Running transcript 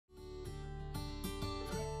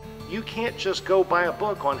You can't just go buy a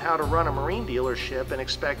book on how to run a marine dealership and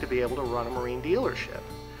expect to be able to run a marine dealership.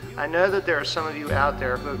 I know that there are some of you out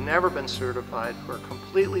there who have never been certified, who are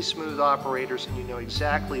completely smooth operators, and you know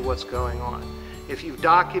exactly what's going on. If you've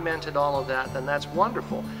documented all of that, then that's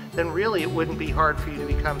wonderful. Then really it wouldn't be hard for you to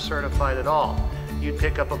become certified at all. You'd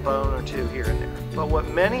pick up a bone or two here and there. But what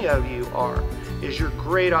many of you are is you're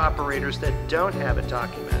great operators that don't have it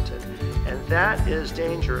documented, and that is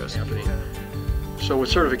dangerous. So what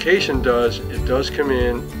certification does, it does come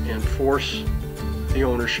in and force the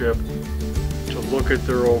ownership to look at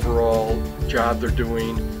their overall job they're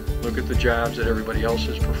doing, look at the jobs that everybody else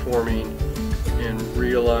is performing, and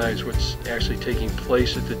realize what's actually taking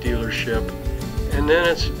place at the dealership. And then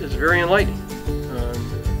it's very enlightening.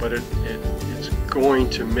 But it's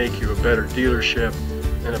going to make you a better dealership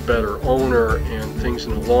and a better owner, and things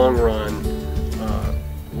in the long run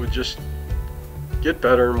would just get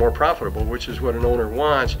better and more profitable, which is what an owner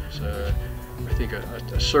wants. I think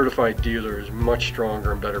a certified dealer is much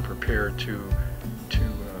stronger and better prepared to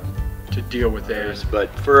deal with that.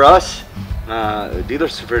 But for us, dealer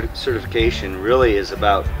certification really is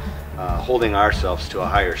about holding ourselves to a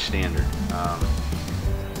higher standard.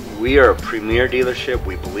 We are a premier dealership.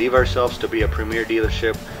 We believe ourselves to be a premier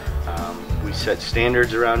dealership. We set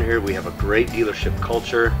standards around here. We have a great dealership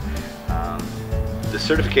culture. The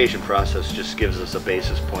certification process just gives us a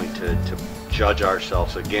basis point to judge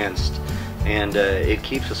ourselves against, and it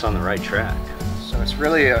keeps us on the right track. So it's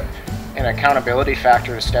really an accountability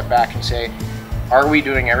factor to step back and say, are we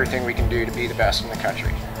doing everything we can do to be the best in the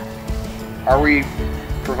country? Are we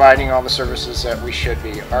providing all the services that we should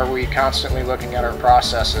be? Are we constantly looking at our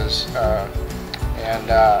processes and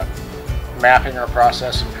mapping our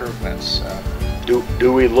process improvements?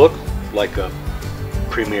 Do we look like a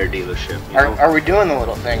premier dealership? Are we doing the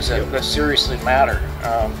little things that seriously matter?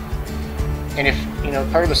 And if,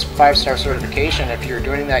 part of this 5-star certification, if you're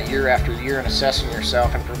doing that year after year and assessing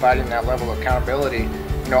yourself and providing that level of accountability,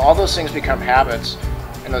 all those things become habits,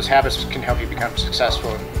 and those habits can help you become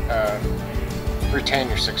successful and retain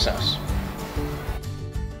your success.